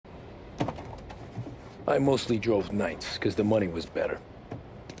I mostly drove nights, because the money was better.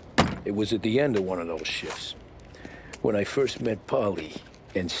 It was at the end of one of those shifts, when I first met Polly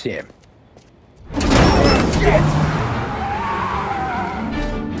and Sam. Shit!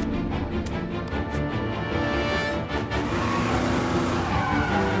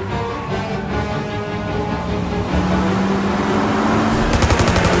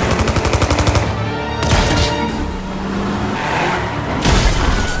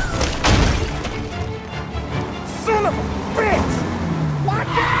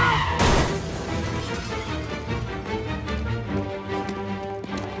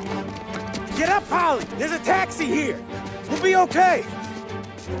 Get up, Polly! There's a taxi here! We'll be okay!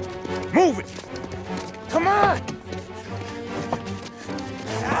 Move it! Come on!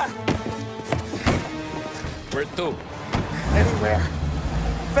 Where to? Anywhere.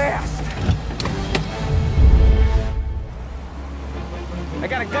 Fast! I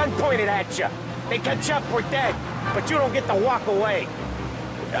got a gun pointed at you. They catch up, we're dead. But you don't get to walk away.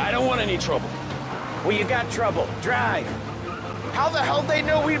 I don't want any trouble. Well, you got trouble. Drive. How the hell they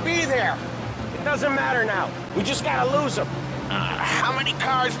know we'd be there? It doesn't matter now. We just gotta lose them. How many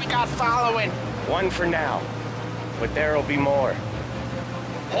cars we got following? One for now. But there'll be more.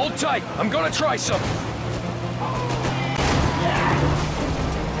 Hold tight. I'm gonna try something.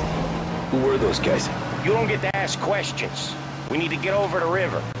 Who were those guys? You don't get to ask questions. We need to get over the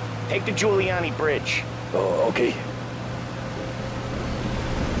river. Take the Giuliani Bridge. Oh, okay.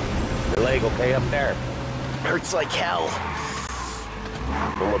 Your leg okay up there? Hurts like hell.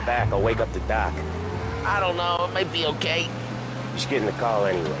 When we're back, I'll wake up the doc. I don't know, it might be okay. Just getting the call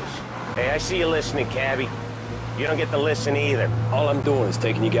anyways. Hey, I see you listening, cabbie. You don't get to listen either. All I'm doing is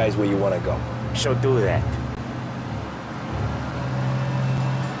taking you guys where you want to go. So do that.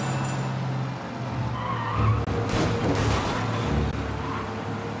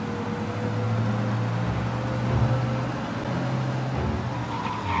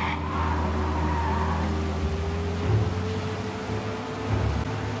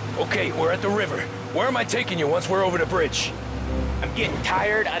 Okay, we're at the river. Where am I taking you once we're over the bridge? I'm getting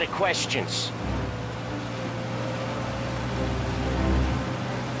tired out of questions.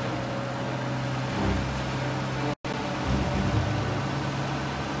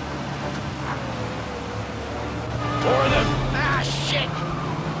 Or the... Ah, shit!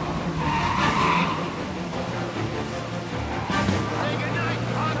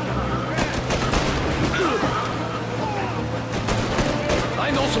 I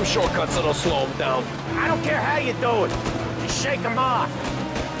know some shortcuts that'll slow them down. I don't care how you do it. Just shake them off.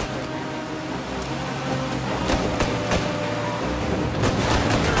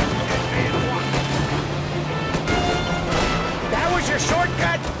 That was your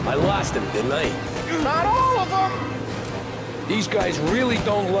shortcut? I lost him, didn't I? Not all of them! These guys really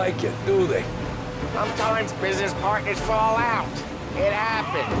don't like it, do they? Sometimes business partners fall out. It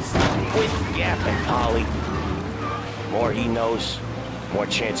happens. Quit yapping, Polly. More he knows, more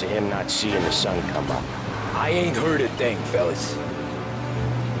chance of him not seeing the sun come up. I ain't heard a thing, fellas.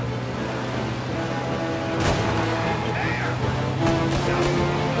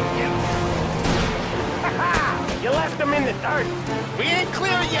 You left him in the dirt. We ain't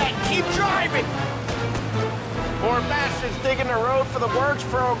clear yet. Keep driving. Poor bastards digging the road for the works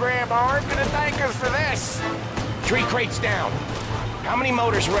program aren't gonna thank us for this. 3 crates down. How many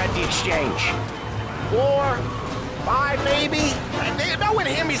motors were at the exchange? 4, 5 maybe. They know with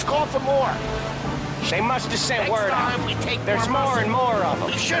him he's called for more. They must have sent Next word time out. we take There's more and more of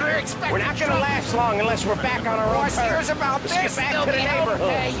them. We should have expected. We're not gonna last long unless we're back on our own More hears turf. about Let's this. get back they'll to the be neighborhood.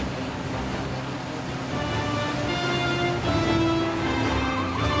 okay.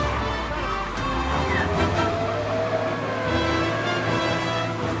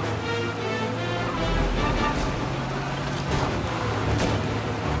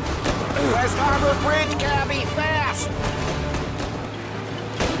 West Harbor Bridge, cabby, fast!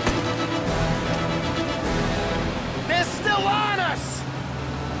 They're still on us!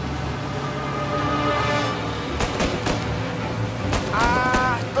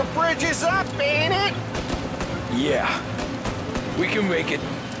 The bridge is up, ain't it? Yeah. We can make it.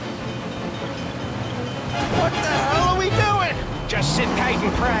 What the hell are we doing? Just sit tight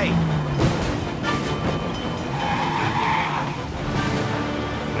and pray.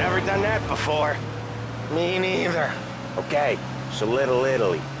 Never done that before. Me neither. Okay, so Little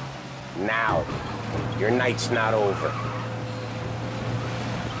Italy. Now. Your night's not over.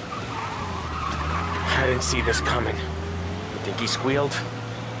 I didn't see this coming. You think he squealed?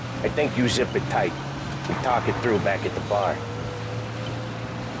 I think you zip it tight. We talk it through back at the bar.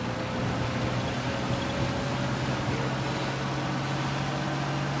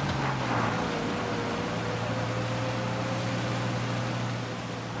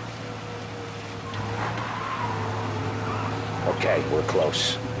 Okay, we're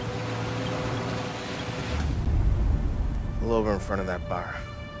close. Pull over in front of that bar.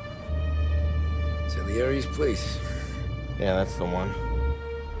 Salieri's place. Yeah, that's the one.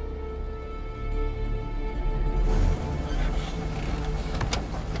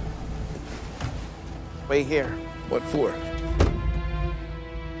 Wait here. What for?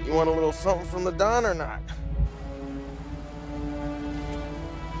 You want a little something from the Don or not?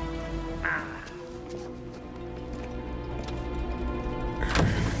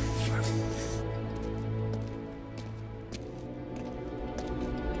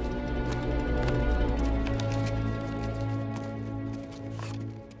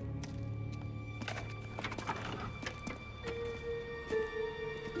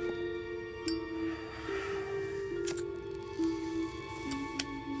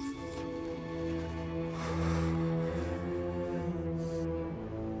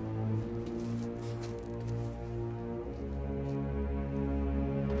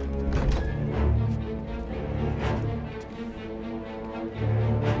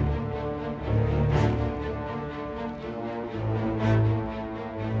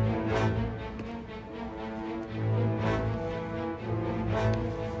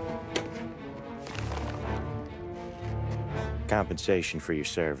 Compensation for your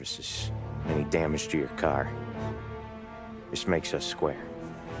services. Any damage to your car. This makes us square.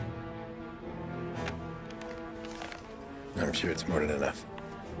 I'm sure it's more than enough.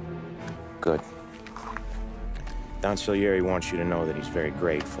 Good. Don Salieri wants you to know that he's very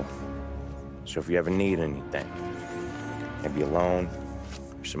grateful. So if you ever need anything, maybe a loan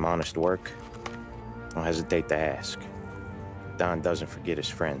or some honest work, don't hesitate to ask. Don doesn't forget his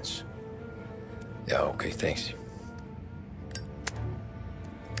friends. Yeah, okay, thanks.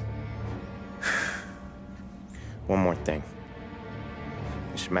 One more thing.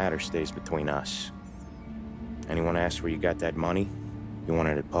 This matter stays between us. Anyone asks where you got that money, you won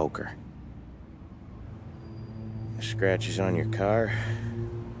it at poker. The scratches on your car,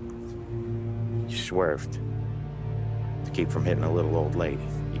 you swerved. To keep from hitting a little old lady.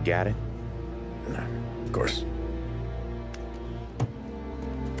 You got it? No, of course.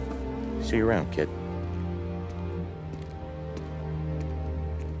 See you around, kid.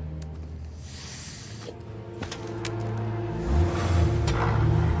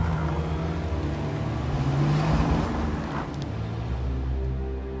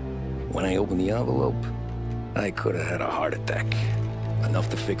 When I opened the envelope, I could have had a heart attack. Enough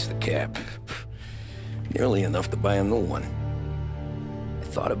to fix the cap. Nearly enough to buy a new one. I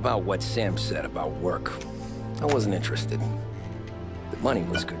thought about what Sam said about work. I wasn't interested. The money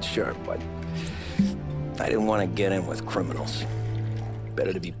was good, sure, but I didn't want to get in with criminals.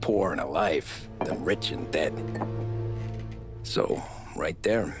 Better to be poor and alive than rich and dead. So, right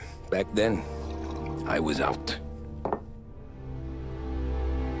there, back then, I was out.